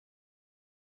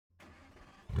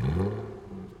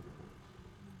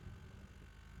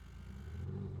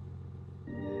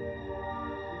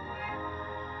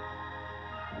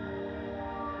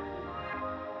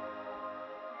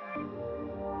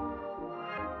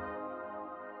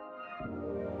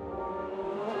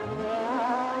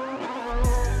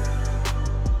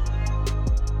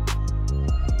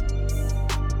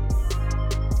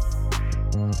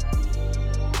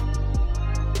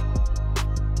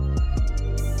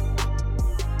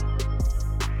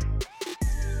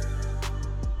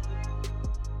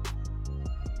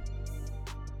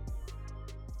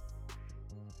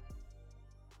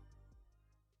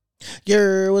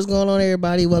What's going on,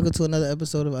 everybody? Welcome to another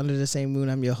episode of Under the Same Moon.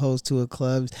 I'm your host, Tua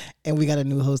Clubs, and we got a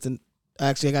new host.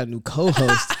 Actually, I got a new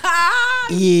co-host.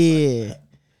 Yeah,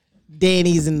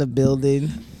 Danny's in the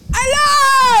building.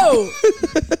 Hello.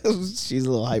 She's a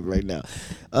little hype right now.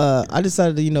 I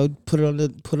decided to, put her on the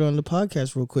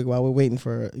podcast real quick while we're waiting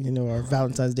for our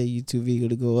Valentine's Day YouTube video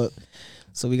to go up.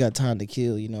 So we got time to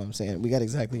kill. You know what I'm saying? We got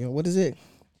exactly what is it?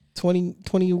 20,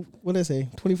 what did I say?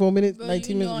 24 minutes,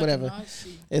 19 minutes, whatever.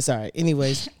 It's all right.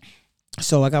 Anyways,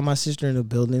 so I got my sister in the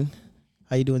building.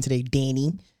 How you doing today,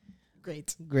 Danny?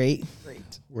 Great.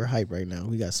 We're hype right now.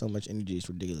 We got so much energy. It's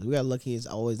ridiculous. We got Lucky is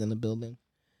always in the building.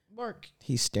 Work.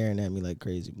 He's staring at me like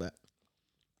crazy, but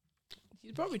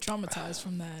he's probably traumatized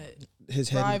from that. His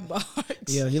head. Box.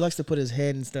 Yeah, he likes to put his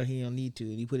head in stuff he don't need to.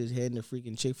 And he put his head in the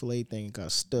freaking Chick-fil-A thing and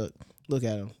got stuck. Look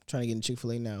at him. Trying to get in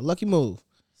Chick-fil-A now. Lucky move.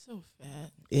 So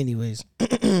fat. Anyways.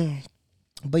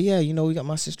 But yeah, we got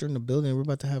my sister in the building. We're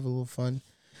about to have a little fun.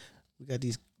 We got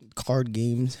these card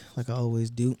games like I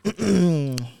always do.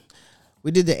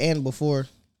 We did the end before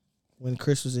when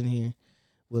Chris was in here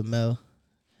with Mel.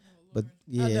 But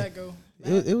yeah. How'd that go?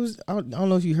 It was I don't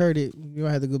know if you heard it. You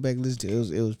might have to go back and listen to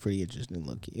it. It was pretty interesting,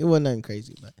 low-key. It wasn't nothing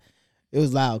crazy, but it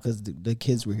was loud because the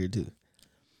kids were here too.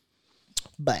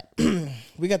 But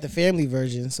we got the family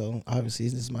version, so obviously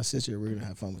this is my sister. We're gonna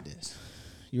have fun with this.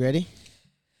 You ready?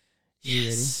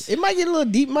 Yes. You ready? It might get a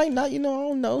little deep, might not. I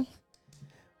don't know.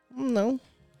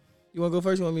 You want to go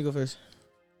first? You want me to go first?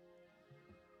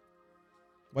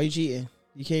 Why you cheating?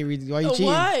 You can't read. Why you cheating?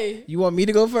 Why? You want me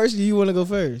to go first, or do you want to go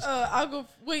first? I'll go.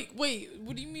 Wait.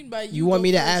 What do you mean by you? You want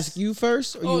me to first? ask you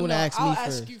first, or you want to ask me I'll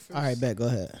first? ask you first. All right, bet. Go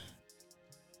ahead.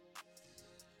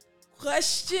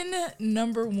 Question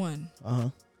number 1.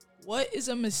 What is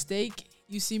a mistake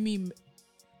you see me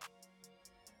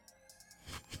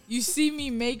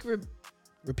make?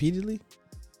 Repeatedly?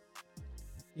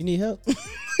 You need help?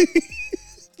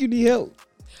 You need help?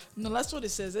 No, that's what it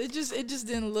says. It just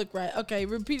didn't look right. Okay,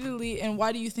 repeatedly, and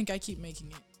why do you think I keep making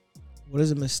it? What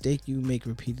is a mistake you make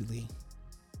repeatedly?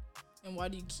 And why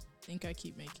do you think I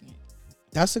keep making it?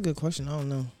 That's a good question. I don't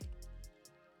know.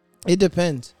 It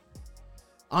depends.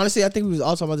 Honestly, I think we was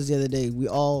all talking about this the other day.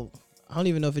 I don't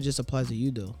even know if it just applies to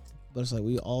you though, but it's like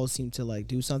we all seem to like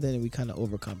do something and we kind of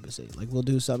overcompensate. Like we'll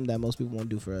do something that most people won't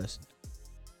do for us.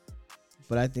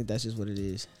 But I think that's just what it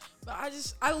is. But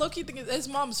I low-key think it's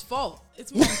mom's fault.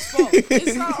 It's mom's fault.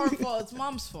 It's not our fault. It's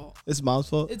mom's fault. It's mom's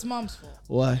fault? It's mom's fault.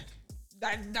 Why?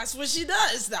 That's what she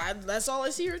does. That's all I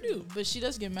see her do. But she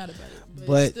does get mad about it.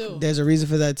 But still. There's a reason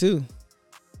for that too.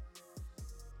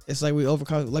 It's like we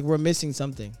overcompensate. Like we're missing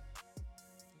something.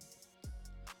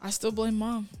 I still blame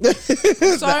mom.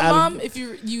 Sorry, mom. If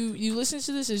you listen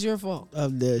to this, it's your fault.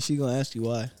 I'm dead. She gonna ask you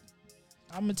why.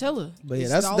 I'm gonna tell her. But yeah,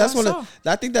 that's one of.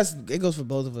 I think it goes for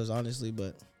both of us, honestly.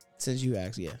 But since you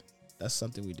asked, yeah, that's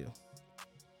something we do.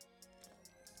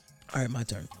 All right, my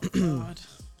turn. God.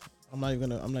 I'm not even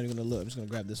gonna look. I'm just gonna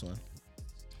grab this one.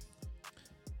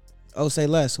 Oh, say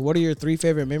less. What are your 3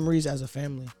 favorite memories as a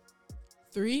family?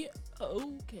 3?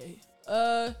 Okay.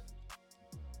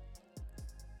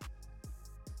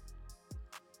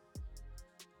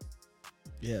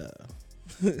 Yeah.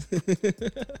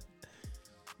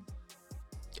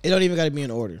 It don't even got to be in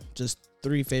order. Just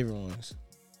 3 favorite ones.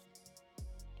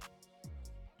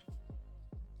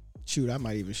 Shoot, I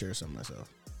might even share some myself.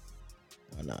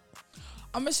 Why not?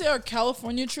 I'm gonna say our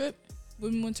California trip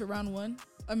when we went to round 1.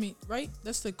 I mean, right?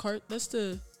 That's the cart. That's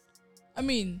the. I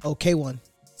mean. Oh, K1.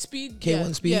 Speed.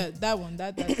 K1 speed. Yeah, that one.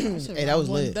 That. Hey, that was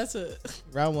one. lit. That's a.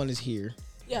 Round 1 is here.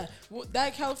 Yeah,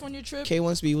 that California trip.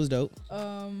 K1 speed was dope.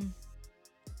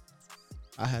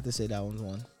 I have to say that one's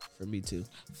one for me too.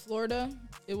 Florida,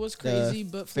 it was crazy,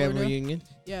 but Florida. Family reunion.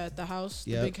 Yeah, at the house,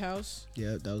 the big house.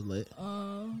 Yeah, that was lit.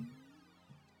 And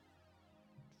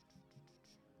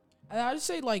I'd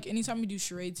say like anytime we do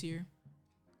charades here.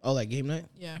 Oh, like game night?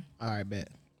 Yeah. All right, bet.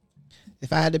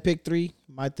 If I had to pick 3,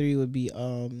 my 3 would be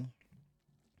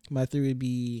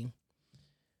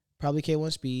probably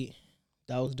K1 Speed.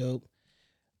 That was dope.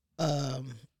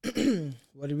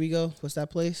 What Where did we go? What's that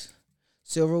place?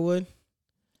 Silverwood.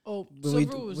 Oh,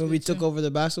 When we took over the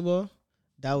basketball,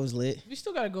 that was lit. We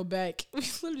still gotta go back. We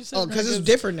literally said because it's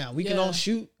different now. We can all Yeah.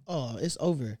 shoot. Oh, it's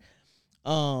over.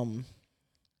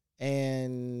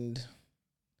 And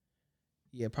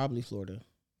yeah, probably Florida.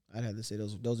 I'd have to say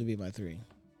those would be my 3.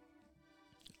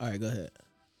 All right, go ahead.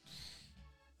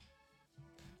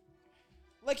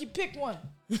 Like he picked one.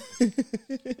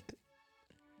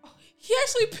 He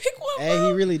actually picked one. Hey, bro.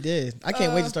 he really did. I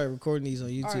can't wait to start recording these on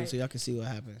YouTube right. so y'all can see what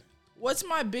happened. What's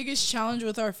my biggest challenge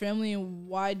with our family, and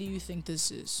why do you think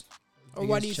this is, or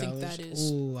why do you think that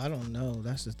is? Ooh, I don't know.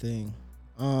 That's the thing.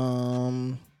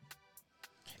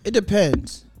 It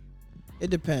depends.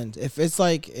 It depends. If it's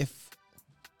like I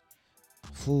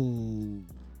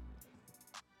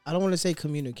don't want to say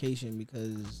communication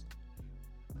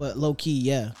but low key,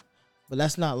 yeah. But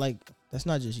that's not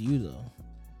just you though.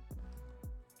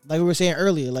 Like we were saying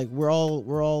earlier, like we're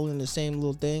all in the same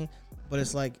little thing, but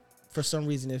it's like for some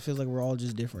reason it feels like we're all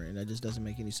just different, and that just doesn't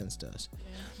make any sense to us. Yeah.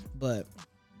 But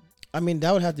I mean,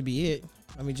 that would have to be it.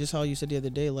 I mean, just how you said the other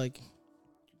day, like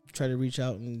try to reach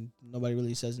out and nobody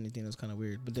really says anything. That's kind of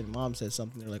weird. But then mom said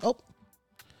something. They're like, oh.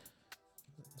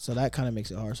 So that kind of makes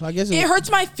it hard. So I guess It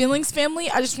hurts my feelings, family.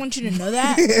 I just want you to know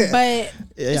that. But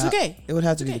it's okay. It would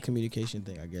have to be the communication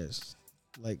thing, I guess.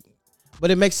 Like, but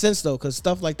it makes sense though, because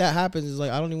stuff like that happens. Is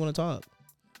like I don't even want to talk.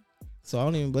 So I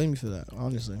don't even blame you for that,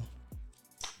 honestly.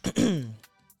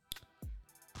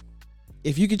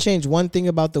 If you could change one thing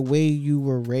about the way you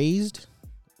were raised,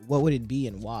 what would it be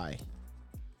and why?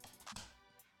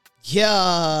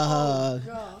 Yeah,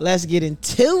 let's get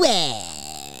into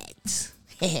it.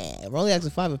 We're only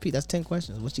asking 5 apiece. That's 10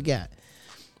 questions. What you got?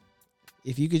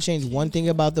 If you could change one thing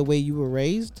about the way you were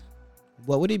raised,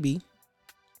 what would it be?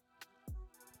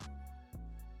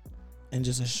 And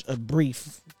just a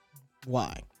brief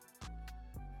why.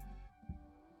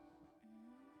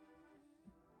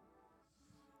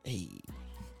 Hey.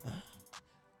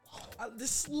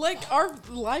 This like our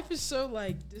life is so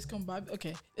like discombobulated.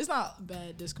 Okay, it's not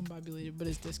bad discombobulated, but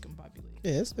it's discombobulated.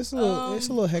 Yeah, it's a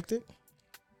little hectic.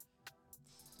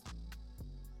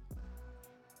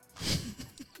 It's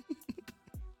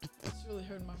really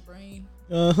hurting my brain.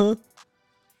 Because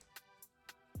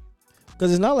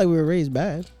it's not like we were raised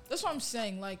bad. That's what I'm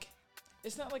saying. Like,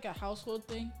 it's not like a household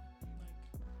thing.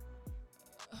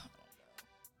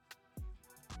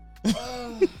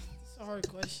 Like, it's a hard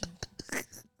question.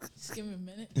 Just give me a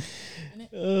minute.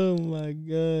 Oh my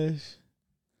gosh.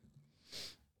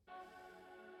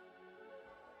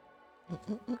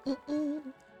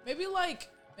 Maybe like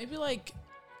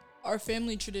our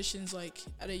family traditions, like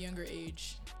at a younger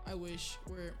age, I wish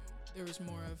where there was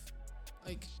more of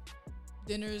like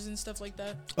dinners and stuff like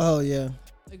that. Oh yeah.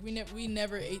 Like we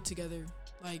never ate together,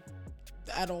 like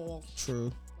at all.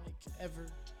 True. Like ever.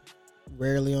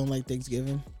 Rarely on like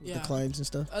Thanksgiving with the Yeah. clients and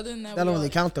stuff. Other than that, That don't really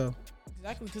count though.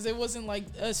 Exactly, because it wasn't like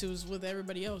us; it was with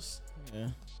everybody else. Yeah.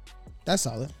 That's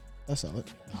solid. That's solid.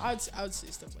 I would say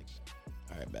stuff like that.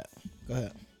 All right, bet. Go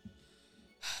ahead.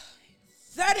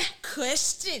 Third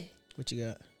question. What you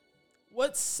got?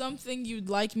 What's something you'd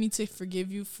like me to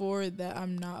forgive you for that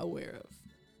I'm not aware of?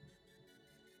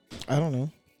 I don't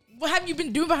know. What have you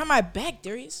been doing behind my back,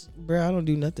 Darius? Bro, I don't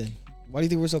do nothing. Why do you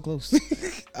think we're so close?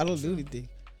 I don't do anything.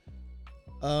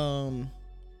 I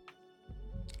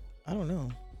don't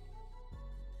know.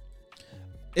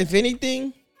 If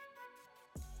anything,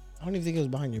 I don't even think it was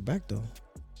behind your back though.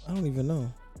 I don't even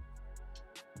know.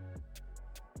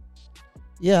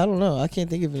 Yeah, I don't know. I can't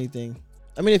think of anything.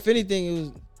 I mean, if anything, it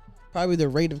was probably the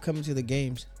rate of coming to the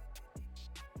games.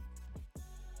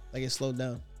 Like it slowed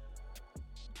down.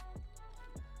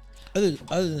 Other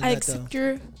than that, I accept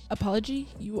your apology.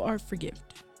 You are forgiven.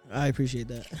 I appreciate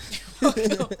that.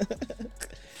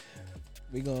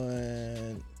 We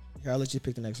going. Here, I'll let you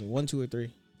pick the next one. 1, 2, or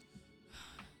 3.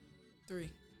 3.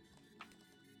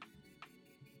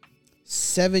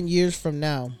 7 years from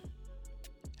now,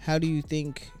 how do you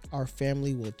think our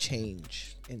family will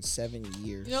change in 7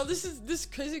 years? You know, this is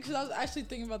crazy because I was actually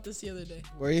thinking about this the other day.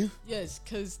 Were you? Yes,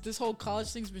 because this whole college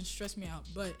thing's been stressing me out.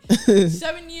 But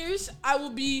 7 years, I will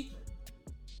be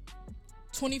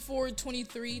 24,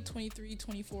 23,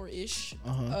 24-ish.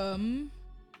 Uh-huh.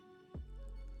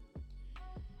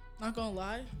 Not gonna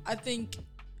lie, I think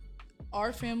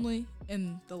our family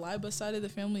and the Liba side of the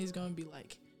family is gonna be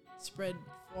like spread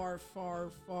far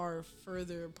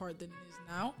further apart than it is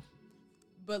now.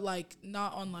 But like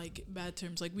not on like bad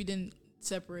terms. Like we didn't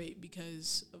separate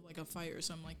because of like a fight or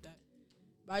something like that.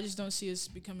 But I just don't see us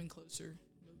becoming closer,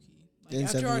 low key. Like In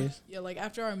 7 years? like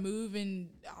after our move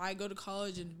and I go to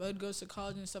college and Bud goes to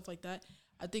college and stuff like that,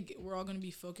 I think we're all gonna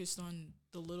be focused on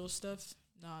the little stuff,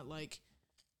 not like,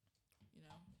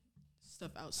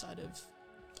 stuff outside of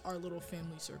our little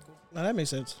family circle. No, that makes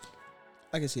sense.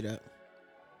 I can see that.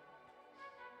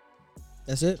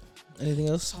 That's it? Anything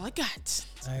else? That's all I got.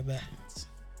 All right, bet.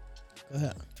 Go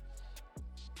ahead.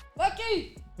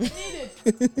 Lucky! I need it.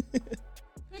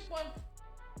 Pick one.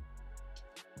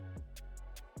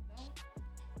 No?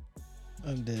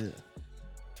 I'm dead.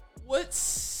 What's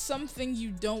something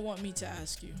you don't want me to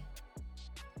ask you?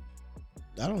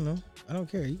 I don't know. I don't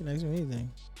care. You can ask me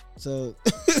anything. So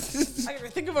I gotta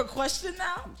think of a question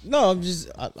now. no, I'm just.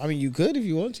 I mean, you could if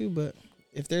you want to, but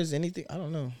if there's anything, I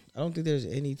don't know. I don't think there's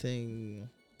anything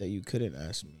that you couldn't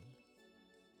ask me,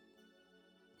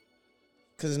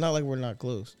 because it's not like we're not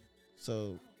close.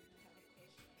 So,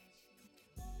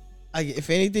 if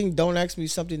anything, don't ask me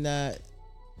something that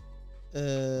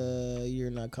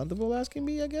you're not comfortable asking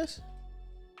me, I guess.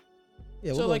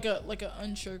 Yeah. So like a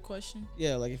unsure question.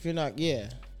 Yeah, like if you're not,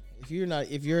 if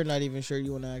you're not even sure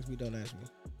you want to ask me, don't ask me.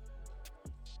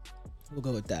 We'll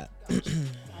go with that.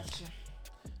 Gotcha.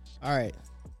 All right.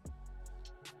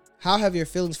 How have your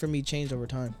feelings for me changed over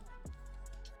time?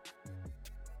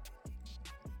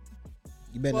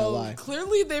 You better not lie.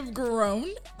 Clearly they've grown.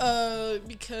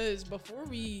 Because before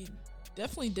we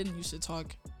definitely didn't used to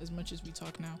talk as much as we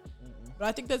talk now. But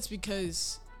I think that's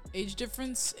because age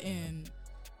difference and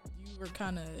you were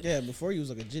kind of Before you was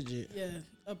like a jit.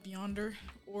 up yonder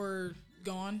or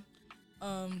gone.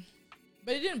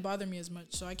 But it didn't bother me as much,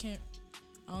 so I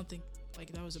don't think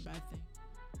like that was a bad thing.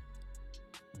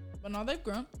 But no, they've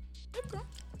grown.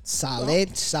 Solid.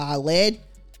 All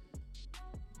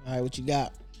right, what you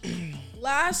got?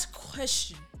 Last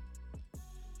question.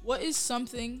 What is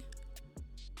something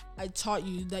I taught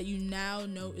you that you now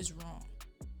know is wrong?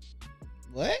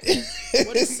 What?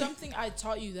 What is something I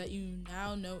taught you that you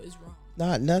now know is wrong?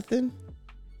 Not nothing.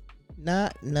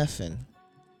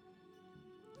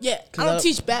 Yeah, I don't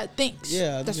teach bad things.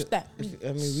 Yeah, that's that.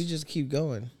 I mean, we just keep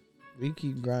going. We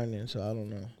keep grinding. So I don't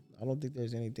know. I don't think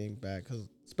there's anything bad, because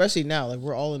especially now, like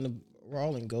we're all in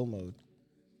go mode.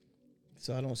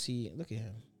 So I don't see. Look at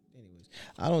him. Anyways,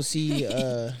 I don't see.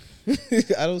 I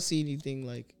don't see anything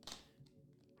like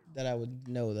that I would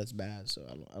know that's bad. So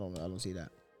I don't know. I don't see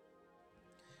that.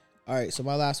 All right. So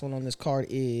my last one on this card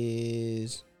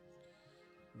is.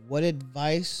 What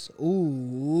advice?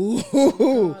 Ooh.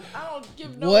 God, I don't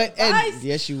give no advice.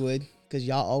 Yes, you would, because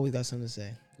y'all always got something to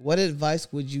say. What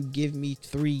advice would you give me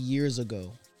 3 years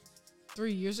ago?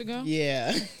 3 years ago?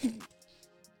 Yeah.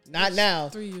 Not now.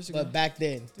 3 years ago. But back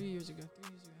then. 3 years ago.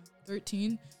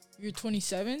 13. You're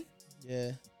 27?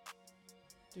 Yeah.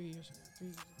 3 years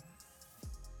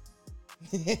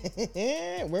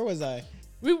ago. Where was I?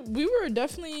 We were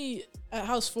definitely at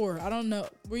House 4. I don't know.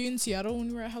 Were you in Seattle when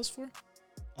you were at House 4?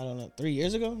 I don't know. 3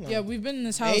 years ago? No. Yeah, we've been in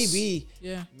this house. Maybe.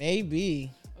 Yeah.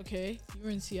 Maybe. Okay, you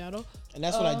were in Seattle. And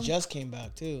that's when I just came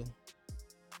back, too.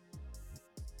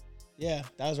 Yeah,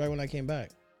 that was right when I came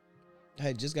back. I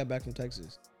had just got back from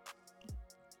Texas.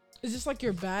 Is this like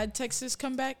your bad Texas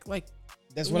comeback? Like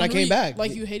that's when I came back.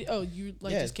 Like you hated? Oh, you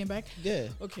like just came back? Yeah.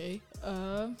 Okay.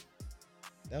 That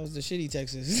was the shitty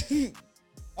Texas.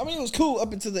 I mean, it was cool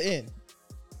up until the end.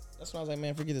 That's when I was like,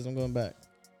 man, forget this. I'm going back.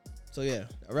 So yeah,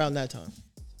 around that time.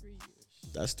 3 years.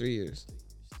 That's 3 years.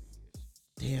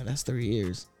 Damn, that's 3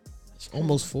 years.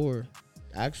 Almost 4,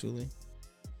 actually.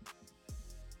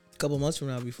 A couple months from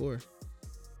now, before.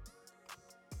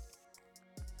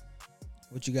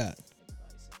 What you got?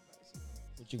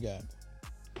 What you got?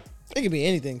 It could be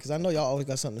anything, because I know y'all always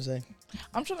got something to say.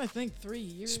 I'm trying to think 3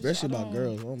 years. Especially about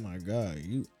girls. Oh my God.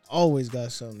 You always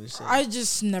got something to say. I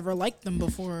just never liked them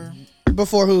before.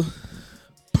 Before who?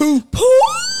 Pooh.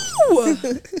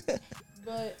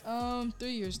 But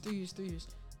 3 years.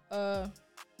 I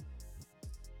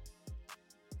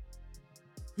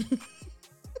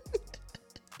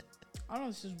don't know,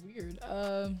 this is weird.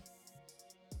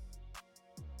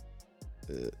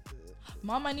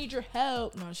 Mom, I need your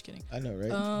help. No, I'm just kidding. I know,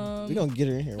 right? We gonna get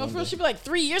her in here. No, for real, she'd be like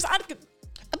 3 years. I could.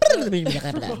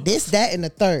 This, that, and the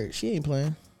third. She ain't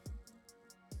playing.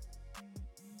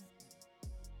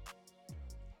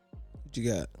 What you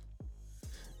got?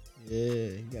 Yeah,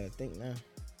 you gotta think now.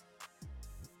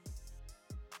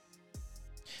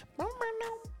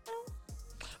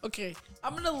 Okay,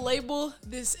 I'm gonna label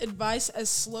this advice as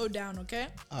slow down, okay?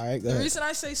 All right, go The ahead. reason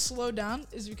I say slow down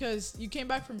is because you came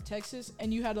back from Texas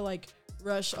and you had to like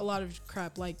rush a lot of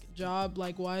crap, like job,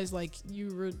 like wise, like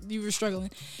you were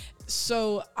struggling.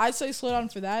 So I'd say slow down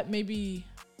for that. Maybe,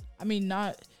 I mean,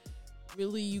 not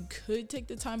really. You could take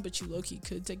the time, but you low-key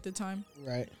could take the time.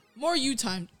 Right. More you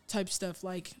time type stuff,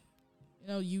 like,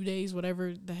 you days,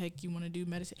 whatever the heck you want to do.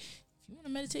 Meditate. If you want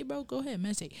to meditate, bro, go ahead,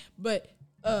 meditate. But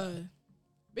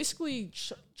Basically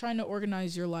trying to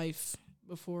organize your life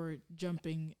before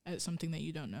jumping at something that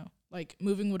you don't know. Like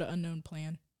moving with an unknown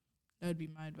plan. That would be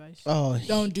my advice. Oh,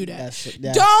 don't do that. That's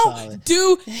don't solid.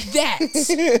 do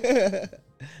that.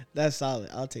 That's solid.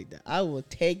 I'll take that. I will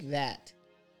take that.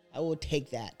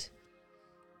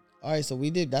 All right, so we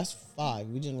did. That's 5.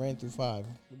 We just ran through 5. What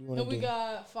do you want to do? We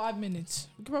got 5 minutes.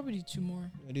 We could probably do 2 more.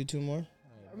 You want to do 2 more?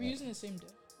 Are we using the same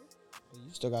deck?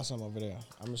 You still got some over there.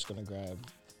 I'm just gonna grab.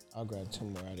 I'll grab 2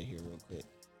 more out of here real quick.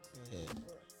 Go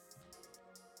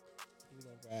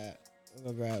ahead. We're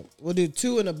gonna grab. We'll do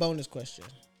 2 and a bonus question.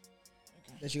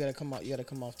 Okay. That you gotta come out. You gotta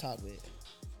come off top with.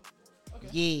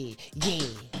 Okay. Yeah.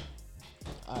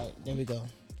 All right, there we go.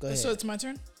 Go ahead. So it's my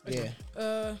turn. Okay.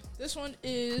 Yeah. This one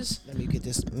is. Let me get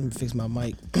this. Let me fix my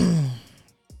mic.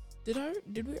 Did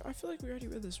we? I feel like we already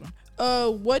read this one.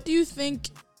 What do you think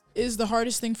is the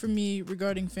hardest thing for me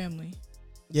regarding family?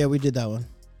 Yeah, we did that one.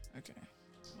 Okay.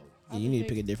 Yeah, you need to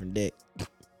pick a different deck.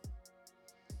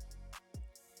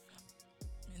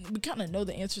 We kind of know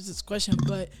the answer to this question,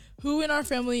 but who in our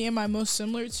family am I most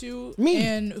similar to? Me.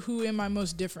 And who am I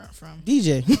most different from?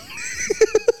 DJ.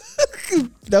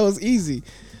 That was easy.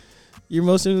 You're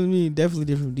most similar to me, definitely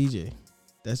different from DJ.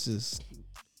 That's just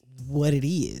what it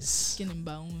is. Skin and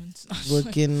bones.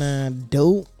 Looking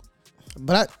dope.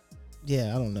 But I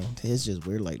don't know. It's just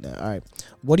weird like that. All right.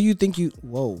 What do you think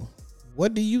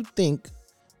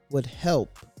would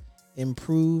help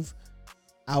improve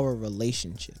our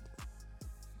relationship?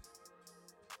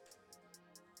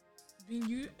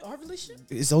 Our relationship?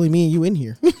 It's only me and you in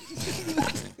here.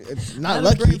 It's not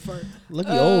lucky.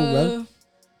 Lucky old, bro.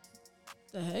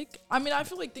 The heck? I mean, I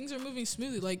feel like things are moving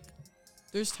smoothly. Like,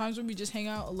 there's times when we just hang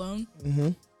out alone,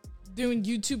 doing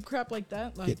YouTube crap like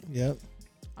that. Like, yep.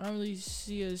 I don't really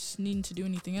see us needing to do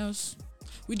anything else.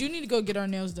 We do need to go get our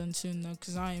nails done soon, though,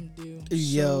 because I am due.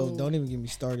 Yo, so don't even get me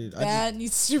started. That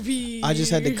needs to be. I just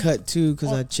had to cut, too,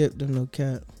 because I chipped them no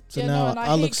cap. So now I I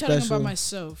hate look cutting special. them by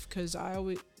myself, because I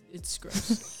always... It's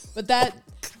gross. But that...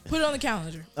 Put it on the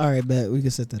calendar. All right, bet. We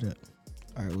can set that up.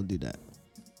 All right, we'll do that.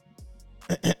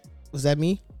 Was that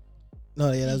me?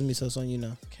 No, yeah, that was me. So it's on you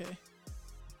now. Okay.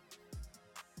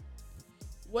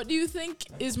 What do you think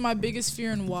is my biggest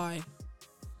fear and why?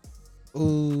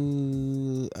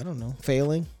 Ooh, I don't know.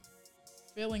 Failing?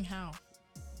 Failing how?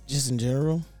 Just in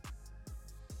general?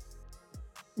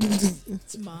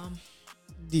 It's mom.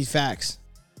 These facts.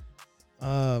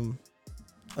 Other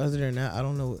than that, I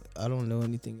don't know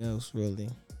anything else really.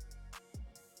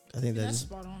 I think that's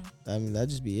spot on. I mean, that'd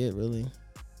just be it, really.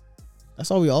 That's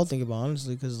all we all think about,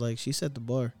 honestly, because like she set the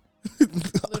bar.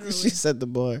 Literally. She set the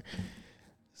bar.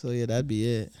 So yeah, that'd be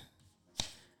it.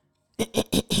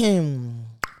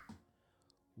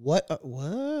 What?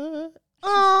 Oh,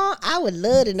 I would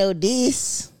love to know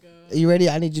this. Are you ready?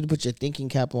 I need you to put your thinking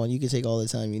cap on. You can take all the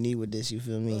time you need with this. You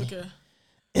feel me? Okay.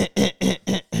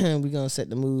 We're gonna set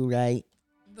the mood right.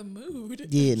 The mood?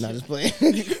 Yeah, not just playing.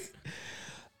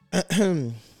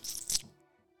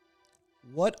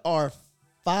 What are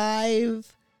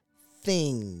 5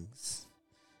 things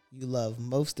you love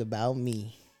most about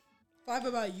me? 5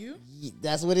 about you?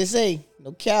 That's what it say.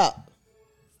 No cap.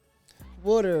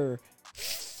 What are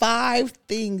 5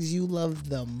 things you love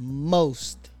the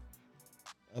most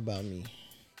about me?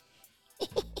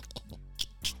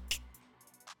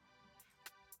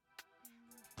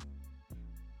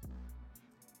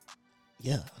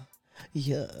 Yeah.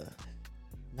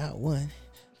 Not 1,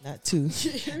 not 2,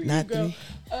 not 3,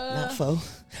 not 4,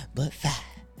 but 5.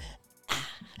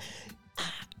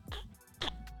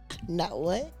 Not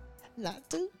 1, not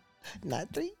 2,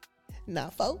 not 3,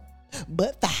 not 4,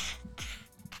 but 5.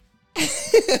 I'm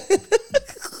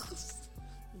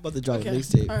about to drop a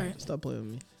mixtape. All right. Stop playing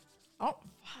with me. Oh,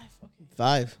 5. Okay.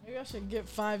 5. Maybe I should get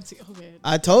 5 to. Okay.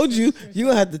 I told you. You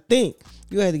gonna have to think.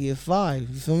 You had to get 5.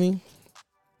 You feel me?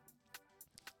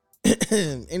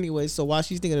 Anyway, so while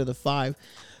she's thinking of the 5,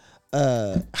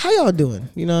 how y'all doing?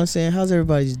 You know what I'm saying? How's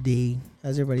everybody's day?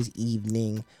 How's everybody's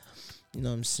evening? You know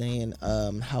what I'm saying?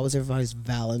 How was everybody's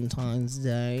Valentine's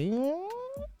Day?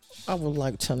 I would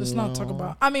like to Let's know. not talk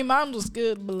about. I mean, mine was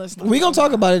good, but let's not. We gonna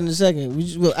talk about it in a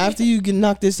second. After you can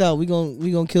knock this out, we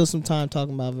gonna kill some time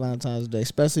talking about Valentine's Day,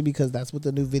 especially because that's what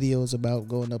the new video is about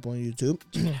going up on YouTube.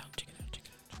 Check it out.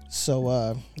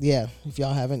 So, yeah, if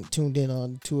y'all haven't tuned in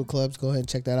on Tour Clubs, go ahead and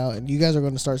check that out. And you guys are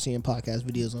going to start seeing podcast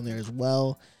videos on there as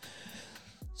well.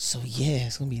 So, yeah,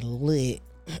 it's going to be lit.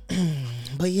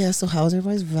 But, yeah, so how was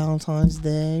everybody's Valentine's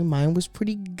Day? Mine was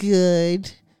pretty good.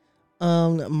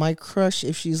 My crush,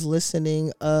 if she's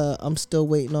listening, I'm still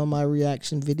waiting on my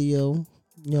reaction video.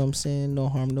 You know what I'm saying? No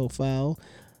harm, no foul.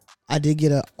 I did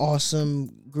get an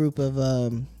awesome group of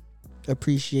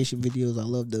appreciation videos. I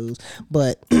love those.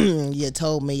 But you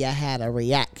told me I had a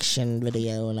reaction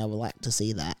video, and I would like to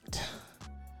see that.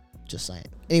 Just saying.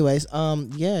 Anyways,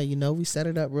 yeah, you know, we set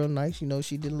it up real nice. You know,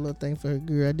 she did a little thing for her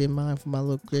girl. I did mine for my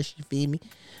little Chris. You feel me?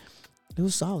 It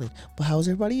was solid. But how's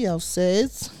everybody else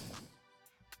says?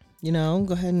 You know,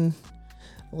 go ahead and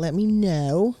let me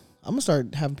know. I'm gonna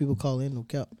start having people call in. No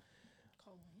cap.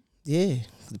 Yeah,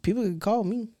 people can call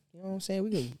me. You know what I'm saying? We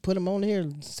can put them on here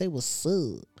and say what's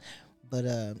up. But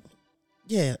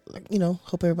yeah, like, you know,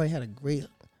 hope everybody had a great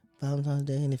Valentine's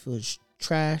Day. And if it was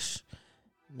trash,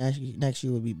 next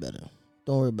year will be better.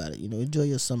 Don't worry about it. You know, enjoy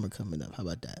your summer coming up. How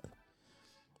about that?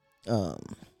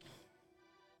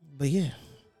 But yeah,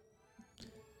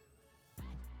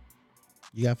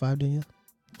 you got 5, do you?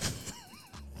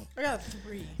 I got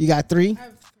 3. You got 3? I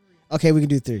have 3. Okay, we can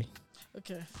do 3.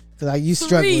 Okay. Cause you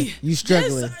struggling. You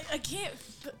struggling. Yes, I can't.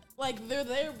 Like, they're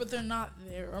there, but they're not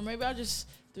there. Or maybe I just.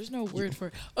 There's no word for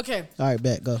it. Okay. All right,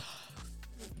 bet. Go.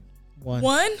 1.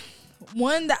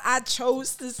 One that I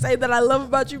chose to say that I love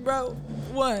about you, bro.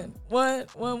 One.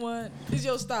 Is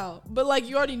your style. But, like,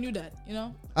 you already knew that, you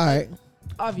know? All right.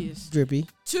 Obvious. Drippy.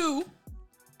 2,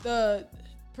 the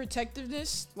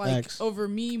protectiveness, like, Facts. over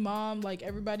me, mom, like,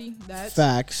 everybody. That's.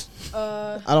 Facts.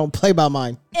 I don't play by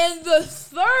mine. And the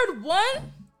third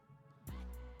one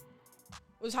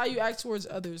was how you act towards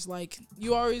others. Like,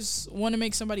 you always want to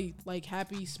make somebody, like,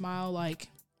 happy, smile, like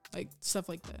stuff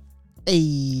like that.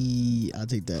 Hey, I'll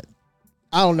take that.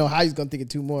 I don't know how he's gonna think of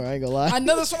 2 more. I ain't gonna lie. I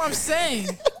know, that's what I'm saying.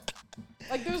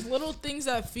 Like, there's little things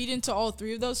that feed into all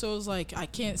 3 of those, so it was like, I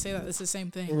can't say that it's the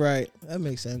same thing. Right. That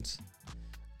makes sense.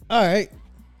 All right.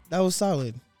 That was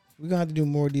solid. We're gonna have to do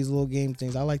more of these little game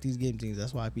things. I like these game things.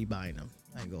 That's why I be buying them.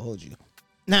 I ain't gonna hold you.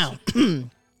 Now,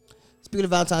 speaking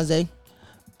of Valentine's Day,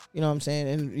 you know what I'm saying?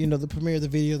 And, you know, the premiere of the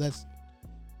video that's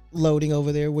loading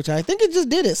over there, which I think it just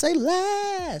did it. Say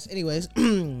last. Anyways,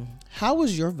 how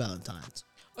was your Valentine's?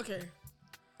 Okay.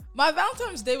 My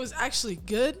Valentine's Day was actually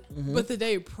good, but the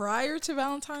day prior to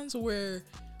Valentine's, where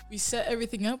we set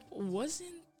everything up, wasn't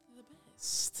the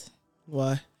best.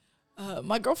 Why?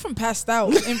 My girlfriend passed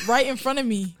out right in front of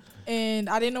me, and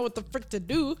I didn't know what the frick to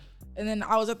do. And then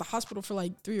I was at the hospital for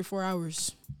like 3 or 4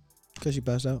 hours. Because she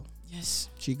passed out? Yes.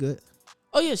 She good?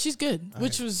 Oh, yeah, she's good,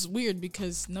 which was weird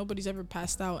because nobody's ever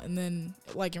passed out. And then,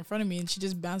 like, in front of me, and she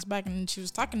just bounced back, and she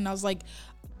was talking, and I was like,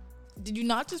 did you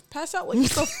not just pass out? Like,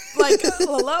 so, like,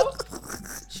 hello?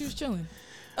 She was chilling.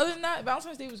 Other than that,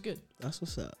 Valentine's Day was good. That's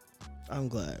what's up. I'm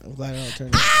glad. I don't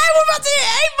turn. We're about to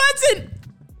hit 8 months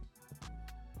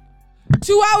in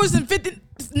 2 hours and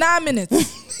 59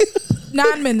 minutes.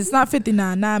 9 minutes, not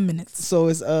 59, 9 minutes. So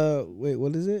it's, wait,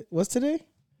 what is it? What's today?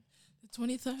 The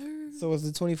 23rd. So it's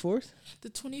the 24th? The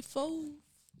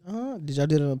 24th. Did y'all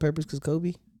do it on purpose because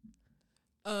Kobe?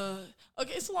 Okay,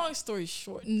 it's a long story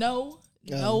short. No.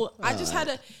 I just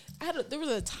there was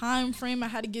a time frame I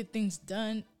had to get things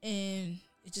done, and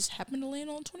it just happened to land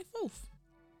on 24th.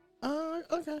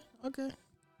 Okay.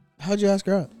 How'd you ask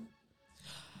her out?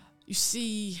 You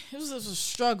see, it was a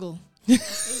struggle. It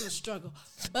was a struggle.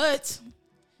 But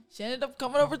she ended up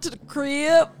coming over to the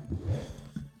crib,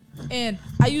 and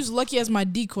I used Lucky as my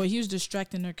decoy. He was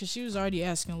distracting her because she was already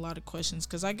asking a lot of questions,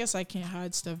 because I guess I can't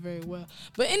hide stuff very well.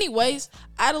 But anyways,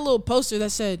 I had a little poster that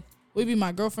said, "We be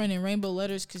my girlfriend" in rainbow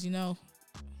letters, because, you know.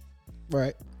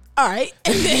 Right. All right.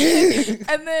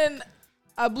 And then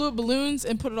I blew up balloons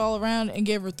and put it all around and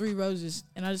gave her 3 roses.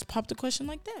 And I just popped a question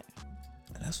like that.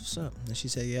 That's what's up. And she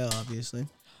said, yeah, obviously.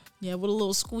 Yeah, with a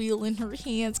little squeal in her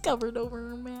hands covered over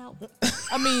her mouth.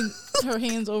 I mean, her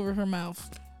hands over her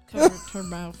mouth. Covered her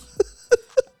mouth.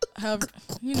 However,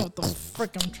 you know what the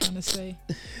frick I'm trying to say.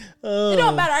 It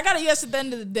don't matter. I got a yes at the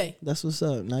end of the day. That's what's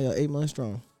up. Now you're 8 months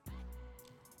strong.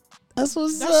 That's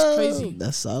what's up. That's crazy.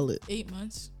 That's solid. 8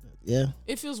 months. Yeah.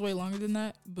 It feels way longer than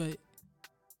that, but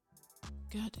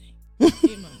god dang.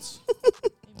 8 months.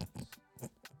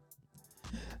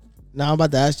 Now I'm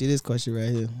about to ask you this question right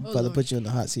here. I'm about to Lord. put you in the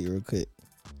hot seat real quick.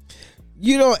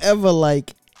 You don't ever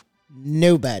like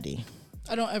nobody.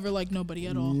 I don't ever like nobody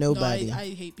at all. Nobody. No, I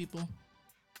hate people.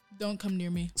 Don't come near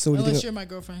me. So what do you unless think you're my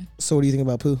girlfriend. So what do you think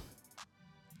about Pooh?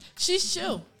 She's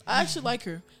chill. I actually like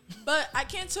her. But I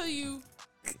can't tell you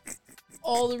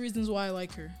all the reasons why I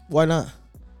like her. Why not?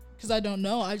 Because I don't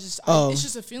know. It's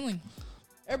just a feeling.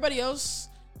 Everybody else,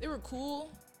 they were cool,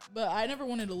 but I never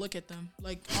wanted to look at them.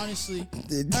 Like, honestly.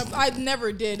 I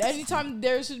never did. Anytime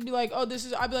theirs would be like, oh, this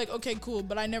is, I'd be like, okay, cool.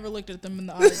 But I never looked at them in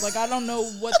the eyes. Like, I don't know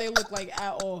what they look like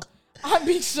at all. I'm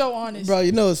being so honest. Bro,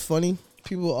 you know it's funny?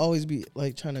 People will always be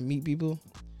like trying to meet people.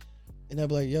 And they'll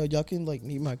be like, yo, y'all can like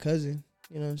meet my cousin.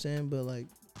 You know what I'm saying? But like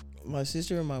my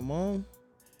sister and my mom,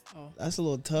 Oh. That's a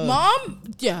little tough.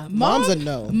 Mom's a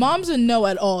no. Mom's a no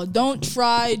at all. Don't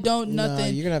try. Don't Nah,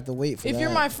 nothing. you're gonna have to wait for if that. you're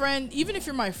my friend, even if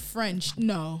you're my friend,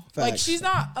 no. Like Facts. she's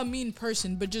not a mean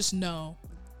person, but just no.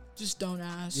 Just don't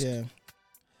ask. Yeah.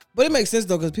 But it makes sense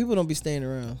though, because people don't be staying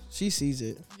around. She sees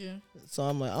it. Yeah. So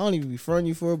I'm like, I don't even be fronting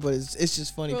you for it, but it's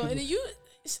just funny. Bro, People, and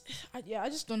I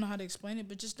just don't know how to explain it,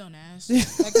 but just don't ask.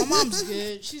 Like my mom's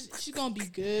good. She's gonna be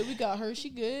good. We got her. She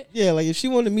good. yeah, like if she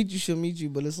wanted to meet you, she'll meet you.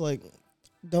 But it's like,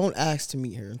 don't ask to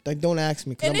meet her. Like, don't ask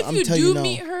me. And if I'm you telling do you no.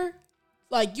 meet her,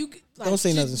 like you like, Don't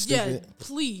say just, nothing stupid. Yeah,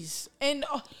 please. And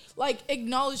like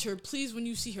acknowledge her, please, when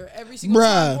you see her every single Bruh.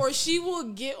 time, or she will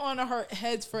get on her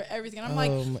heads for everything. I'm like,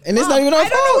 and it's not even our I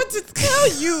don't know fault. what to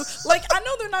tell you. Like I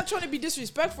know they're not trying to be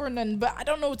disrespectful or nothing, but I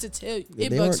don't know what to tell you. Yeah,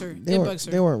 It bugs her. It bugs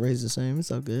They her. weren't raised the same.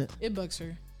 It's all good. It bugs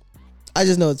her. I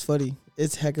just know it's funny.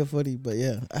 It's hecka funny. But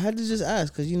yeah, I had to just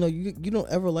ask because you know you don't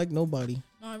ever like nobody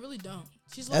No, I really don't.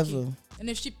 She's lucky. ever. And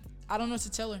if I don't know what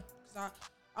to tell her. Cause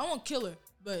I won't kill her,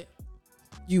 but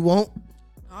You won't.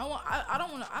 I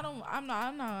don't want to.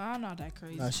 I'm not that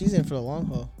crazy. Nah, she's in for the long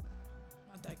haul.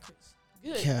 Not that crazy.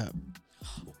 Good. Cap.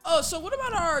 Oh, so what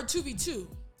about our 2v2?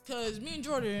 Cause me and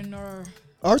Jordan are.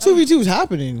 Our 2v2 is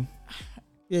happening.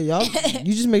 Yeah, y'all.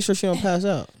 You just make sure she don't pass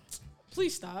out.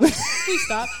 Please stop. Please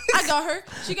stop. I got her.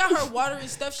 She got her water and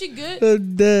stuff. She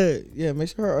good. Dead. Yeah, make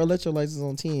sure her electrolytes is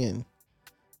on 10.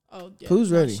 Oh, yeah. Who's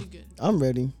no, ready? She good. I'm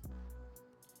ready.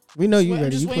 We know you I'm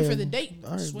ready. just You waiting for playing- the date.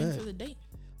 All right, Just waiting bet. for the date.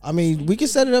 I mean, we can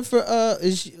set it up for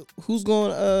who's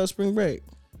going spring break?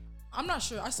 I'm not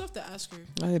sure. I still have to ask her.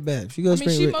 I bet if she I goes mean,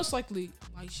 spring she break. most likely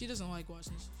she doesn't like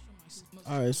watching.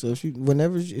 All right, so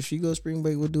if she goes spring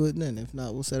break, we'll do it then. If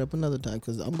not, we'll set up another time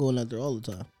because I'm going out there all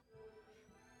the time.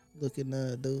 Looking,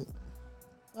 dude.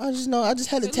 I just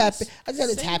had to tap in. I just had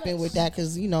to tap in with that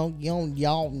because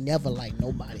y'all never like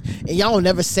nobody, and y'all don't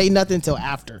never say nothing until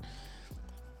after.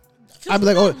 I'd be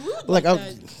like, I'm oh, not rude like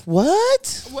that.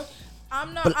 what? What?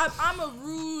 I'm not. I'm a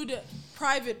rude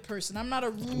private person. I'm not a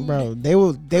rude. Bro, they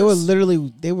were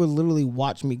literally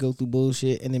watch me go through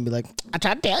bullshit and then be like, I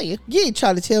tried to tell you. You ain't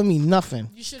trying to tell me nothing.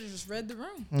 You should have just read the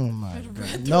room. Oh my Read god.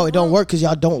 the No, it don't room. work because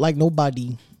y'all don't like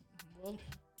nobody. Well,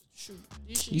 shoot.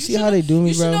 You see how they do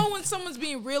me, you bro? should know when someone's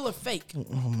being real or fake.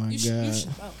 Oh my You should know. god.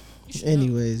 You should know.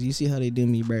 Anyways, you see how they do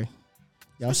me, bro.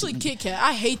 Y'all Especially see- Kit Kat.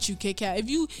 I hate you, Kit Kat. If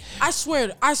you, I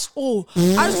swear, I just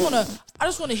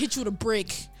wanna hit you with a brick.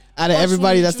 out of I just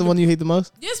everybody, wanna that's hit the you one you hate the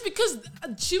most? Yes, because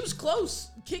she was close.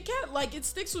 Kit Kat, like it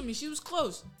sticks with me. She was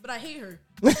close, but I hate her.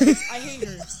 I hate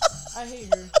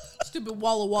her. Stupid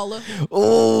Walla Walla.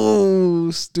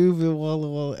 Oh, stupid Walla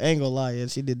Walla. Ain't gonna lie, yeah,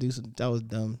 she did do some. That was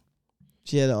dumb.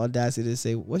 She had the audacity to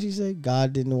say, what she say?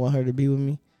 God didn't want her to be with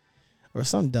me? Or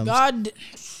some dumb shit.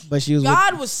 But she was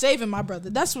God was saving my brother.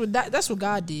 That's what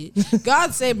God did.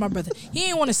 God saved my brother. He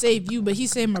didn't want to save you, but he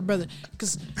saved my brother.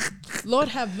 Cause Lord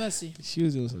have mercy. She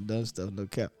was doing some dumb stuff, no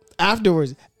cap. After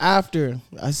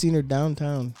I seen her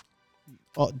downtown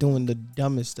doing the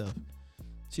dumbest stuff.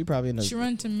 She probably She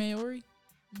run to Maori.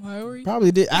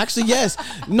 probably did. Actually, yes.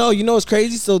 No, you know what's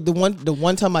crazy? So the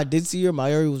one time I did see her,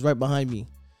 Mayuri was right behind me.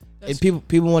 That's And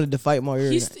people wanted to fight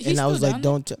Mayuri. He's And I was still like,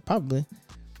 down probably.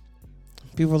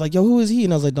 People were like, yo, who is he?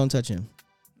 And I was like, don't touch him.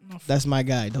 No, That's my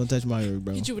guy. Don't touch Mayuri,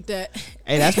 bro. hit you with that.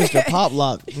 Hey, that's Mr. Pop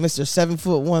Lock. Mr.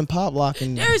 7'1" Pop Lock.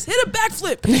 And There's hit a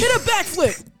backflip. Hit a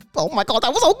backflip. oh my god,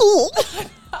 that was so cool.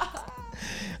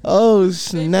 Oh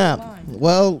snap! line.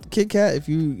 Well, Kit Kat, if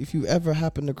you ever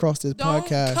happen to cross this Don't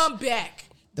podcast, come back.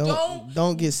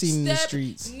 don't get seen in the step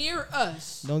streets. near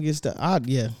us. Don't get stuck.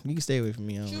 Yeah, you can stay away from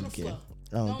me. I Shoot don't a care. flow.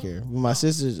 I don't Don't- care. My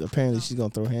sister's apparently she's gonna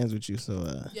throw hands with you.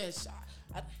 So Yes,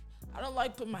 I don't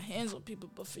like putting my hands on people,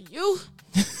 but for you,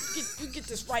 you get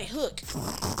this right hook.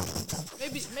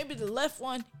 Maybe the left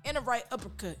one and a right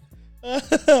uppercut.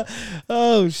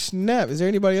 oh snap! Is there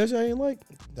anybody else y'all ain't like?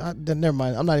 Never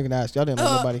mind. I'm not even gonna ask. Y'all didn't like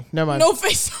nobody. Never mind. No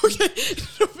face. Okay.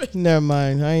 No face. Never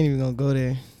mind. I ain't even gonna go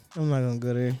there. I'm not gonna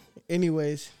go there.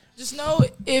 Anyways. Just know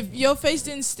if your face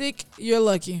didn't stick, you're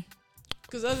lucky.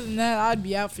 Because other than that, I'd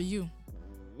be out for you.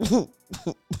 You're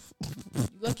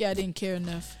lucky I didn't care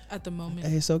enough at the moment.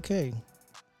 Hey, it's okay.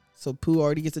 So Pooh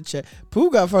already gets a check.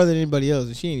 Pooh got farther than anybody else,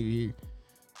 and she ain't even here.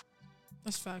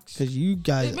 That's facts. Cause you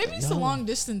guys. Maybe it's the long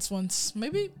distance ones.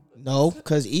 Maybe. No,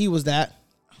 cause E was that.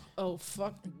 Oh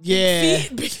fuck. Yeah.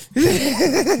 Big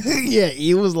feet. Yeah,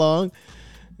 E was long.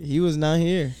 He was not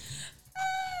here.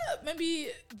 Maybe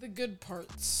the good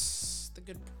parts. The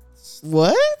good parts.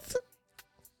 What?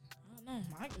 I don't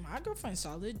know. My girlfriend's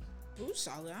solid. Who's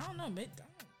solid? I don't know. Maybe.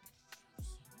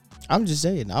 I'm just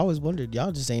saying. I always wondered.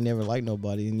 Y'all just ain't never liked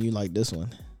nobody, and you like this one.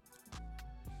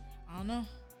 I don't know.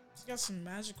 She's got some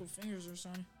magical fingers or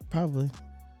something. Probably.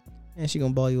 And she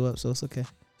gonna ball you up, so it's okay.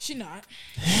 She not.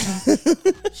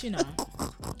 She not.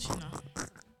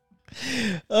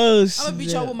 Oh, I'm gonna beat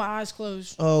y'all with my eyes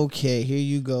closed. Okay, here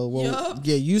you go. Well, Yup.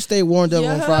 yeah, you stay warmed up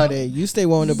on Friday. You stay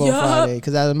warmed up on Friday,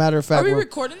 because as a matter of fact, Are we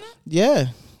recording that? Yeah,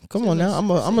 come on now.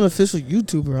 less. I'm an official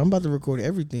YouTuber. I'm about to record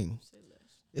everything.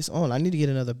 It's on. I need to get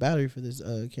another battery for this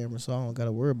camera, so I don't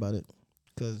gotta worry about it.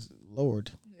 Cause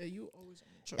Lord, Yeah, you always on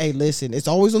the charger. hey, listen, it's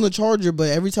always on the charger, but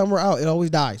every time we're out, it always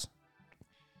dies.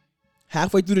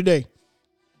 Halfway through the day.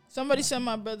 Somebody sent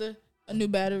my brother a new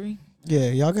battery. Yeah,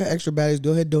 y'all got extra batteries.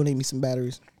 Go ahead, donate me some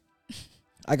batteries.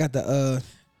 I got the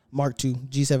Mark II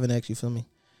G7X. You feel me?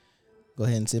 Go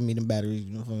ahead and send me them batteries.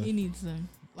 You know what I He mean? needs them.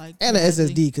 Like And an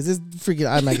badly. SSD, because this freaking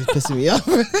iMac is pissing me off.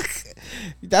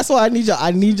 That's why I need y'all.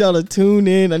 I need y'all to tune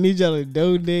in. I need y'all to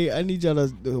donate. I need y'all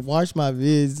to watch my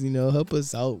vids. You know, help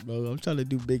us out, bro. I'm trying to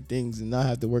do big things and not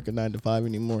have to work a 9 to 5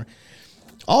 anymore.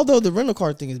 Although the rental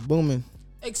car thing is booming.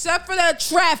 Except for that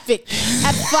traffic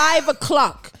at 5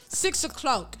 o'clock, 6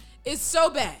 o'clock. It's so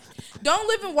bad. Don't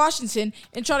live in Washington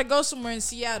and try to go somewhere in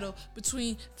Seattle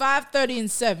between 5:30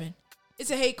 and 7. It's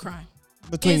a hate crime.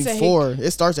 Between It's a 4, it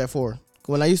starts at 4.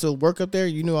 When I used to work up there,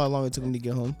 you knew how long it took me to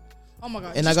get home. Oh my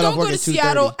God. And Just I got off don't work go to at 2:30.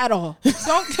 Seattle at all.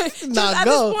 Don't just Nah, at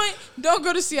go. this point, don't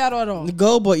go to Seattle at all.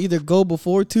 Go, but either go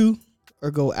before 2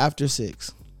 or go after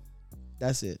 6.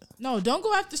 That's it. No, don't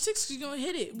go after 6 because you're going to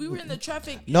hit it. We were in the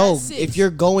traffic No, at 6. if you're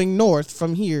going north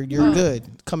from here, you're good.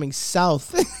 Coming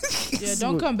south. Yeah,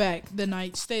 don't come back the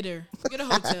night. Stay there. Get a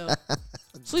hotel.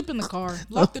 Sleep in the car.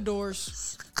 Lock the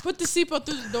doors. Put the seatbelt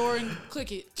through the door and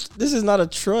click it. This is not a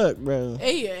truck, bro.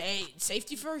 Hey,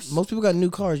 safety first. Most people got new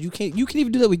cars. You can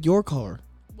even do that with your car.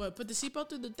 What, put the seatbelt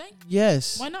through the thing?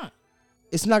 Yes. Why not?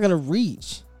 It's not gonna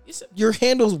reach. It's a, Your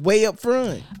handle's way up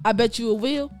front. I bet you it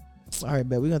will. All right,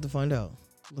 bet we got to find out.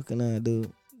 Looking at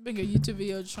dude. Make a YouTube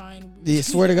video trying. Yeah,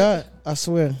 swear to God. I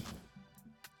swear.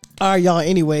 All right, y'all.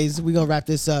 Anyways, we're gonna wrap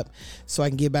this up so I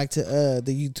can get back to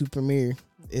the YouTube premiere.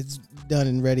 It's done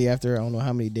and ready after I don't know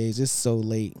how many days. It's so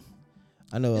late.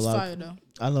 I know It's a lot. fire though.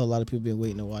 I know a lot of people been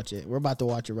waiting to watch it. We're about to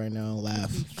watch it right now and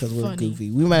laugh because we're Funny.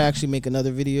 goofy. We might actually make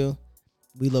another video.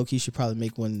 We low key should probably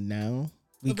make one now.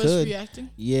 We Of us could, reacting.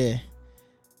 yeah.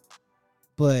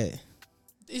 But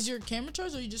Is your camera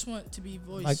charged or you just want to be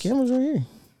voice? my camera's right here.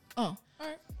 Oh, all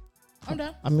right. I'm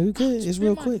down. I mean, we could. Just It's spin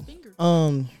real my quick.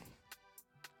 finger.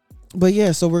 But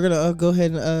yeah, so we're gonna go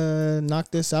ahead and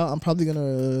knock this out. I'm probably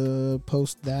gonna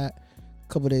post that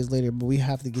a couple days later, but we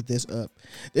have to get this up.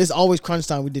 It's always crunch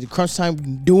time. We did crunch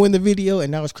time doing the video,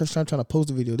 and now it's crunch time trying to post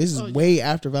the video. This is Oh, yeah. way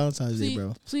after Valentine's Day,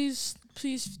 bro. Please,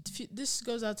 this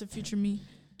goes out to future me.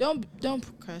 Don't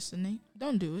procrastinate.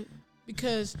 Don't do it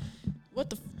because what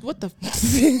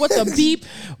the beep.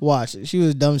 Watch. She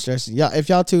was dumb stressing. Y'all, if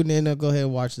y'all tuned in, go ahead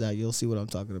and watch that. You'll see what I'm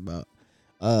talking about.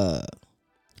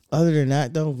 Other than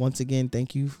that, though, once again,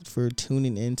 thank you for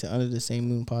tuning in to Under the Same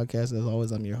Moon podcast. As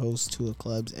always, I'm your host, Tua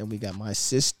Clubs, and we got my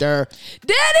sister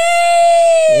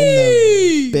Daddy in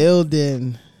the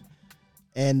building.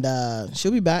 And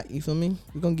she'll be back. You feel me?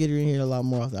 We're gonna get her in here a lot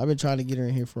more often. I've been trying to get her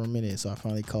in here for a minute, so I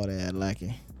finally caught her at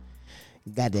lacking.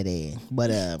 Got that in. But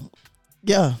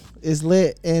yeah, it's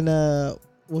lit, and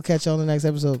we'll catch you on the next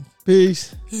episode.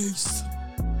 Peace. Peace.